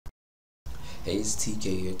Hey, it's TK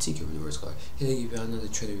here, TkRDS. Here to give you another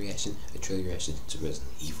trailer reaction, a trailer reaction to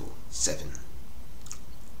Resident Evil 7.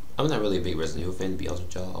 I'm not really a big Resident Evil fan, to be honest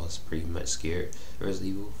with y'all. I was pretty much scared of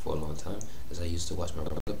Resident Evil for a long time, as I used to watch my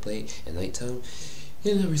brother play at nighttime.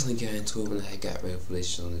 And I recently got into it when I got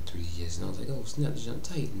Revelation on the 3DS, and I was like, oh snap, this jump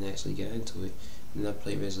tight, and I actually got into it. And I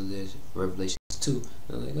played Revelations 2, and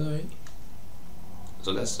I was like, alright.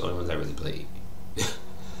 So that's the only ones I really played.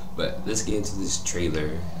 But let's get into this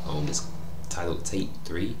trailer on this titled Tape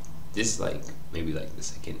 3. This is like maybe like the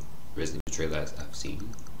second Resident Evil trailer I've seen.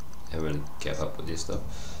 I haven't really kept up with this stuff.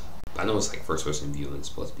 But I know it's like first person view and it's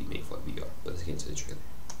supposed to be made for VR. But let's get into the trailer.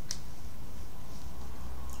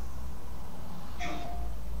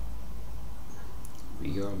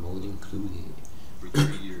 VR mode included. For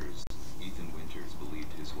 3 years, Ethan Winters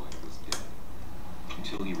believed his wife was dead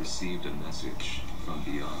until he received a message from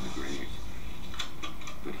beyond the grave.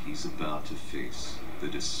 But he's about to face the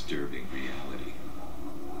disturbing reality.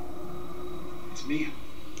 It's Mia.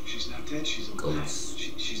 She's not dead. She's alive. Ghost.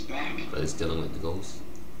 She's back. But it's dealing with the ghost.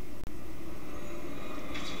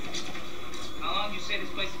 How long you say this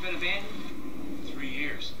place has been abandoned? 3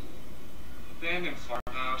 years. Abandoned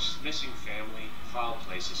farmhouse, missing family, foul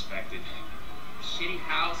play suspected. Shitty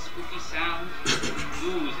house, spooky sound.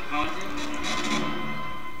 Ooh, is it haunted?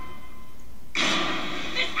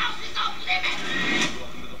 This house is off limits!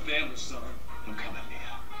 Welcome to the family, son. I'm coming,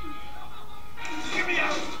 Mia. Get me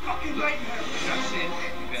out of this fucking nightmare! That's it.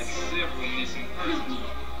 You've had several missing persons.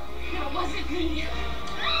 That wasn't me.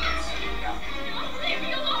 Leave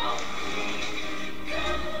me alone.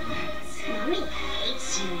 Mommy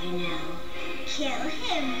hates you, you know. Kill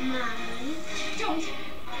him, Mommy. Don't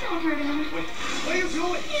hurt him. Wait, what are you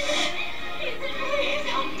doing? Ethan, please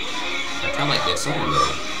help me. I kinda like that song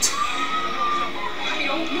though. I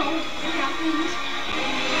don't know what happened.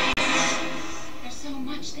 There's so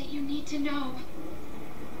much that you need to know.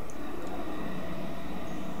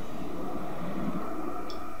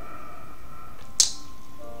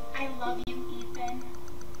 I love you, Ethan.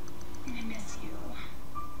 And I miss you.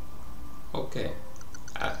 Okay.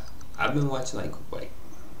 I've been watching like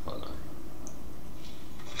hold on.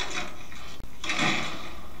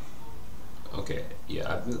 Okay,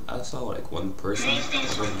 yeah, I saw like one person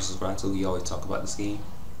subscribe to. He always talk about this game,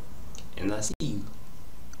 and I see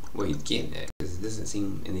where he's getting at, because it doesn't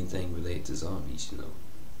seem anything related to zombies, you know.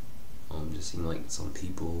 Just seem like some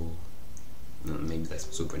people, you know, maybe like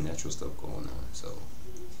some supernatural stuff going on. So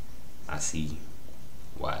I see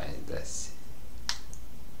why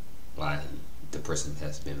the person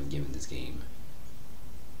has been given this game,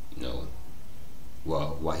 you know,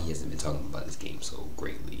 well, why he hasn't been talking about this game so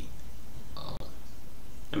greatly.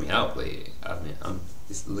 I mean, I'll play it. I mean,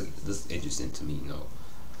 this is interesting to me, you know.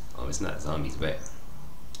 It's not zombies, but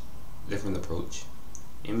different approach.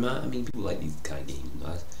 And I mean, people like these kind of games. You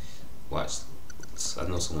know, I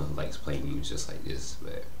know someone who likes playing games just like this,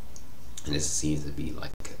 and this seems to be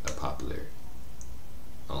like a popular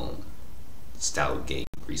style of game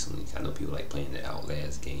recently. I know people like playing the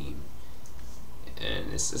Outlast game,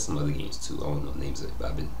 and it's some other games too. I don't know the names of it, but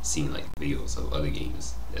I've been seeing like videos of other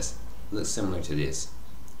games that look similar to this.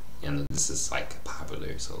 And this is like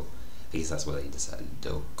popular, so I guess that's why they decided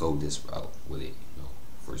to go this route with it, you know,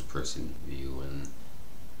 first person view and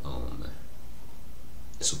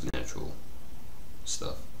supernatural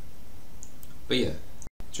stuff. But yeah,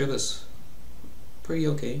 trailer's pretty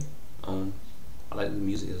okay. I like the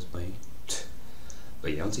music that's playing.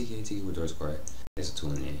 But yeah, I'm TkRDS. Thanks for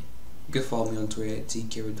tuning in. You can follow me on Twitter at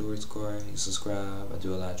TkRDS. Subscribe. I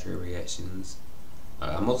do a lot of trailer reactions.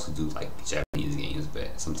 I mostly do like Japanese games,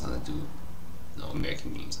 but sometimes I do, you know,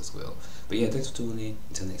 American games as well. But yeah, thanks for tuning in.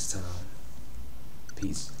 Until next time,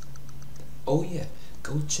 peace. Oh yeah,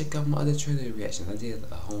 go check out my other trailer reactions. I did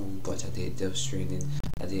a whole bunch. I did Death Stranding,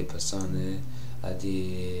 I did Persona, I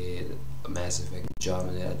did Mass Effect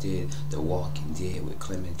Andromeda, I did The Walking Dead with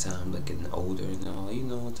Clementine looking older and all. You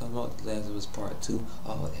know what I'm talking about? The Last of Us Part 2,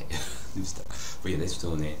 all that new stuff. But yeah, thanks for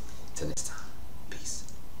tuning in. Until next time.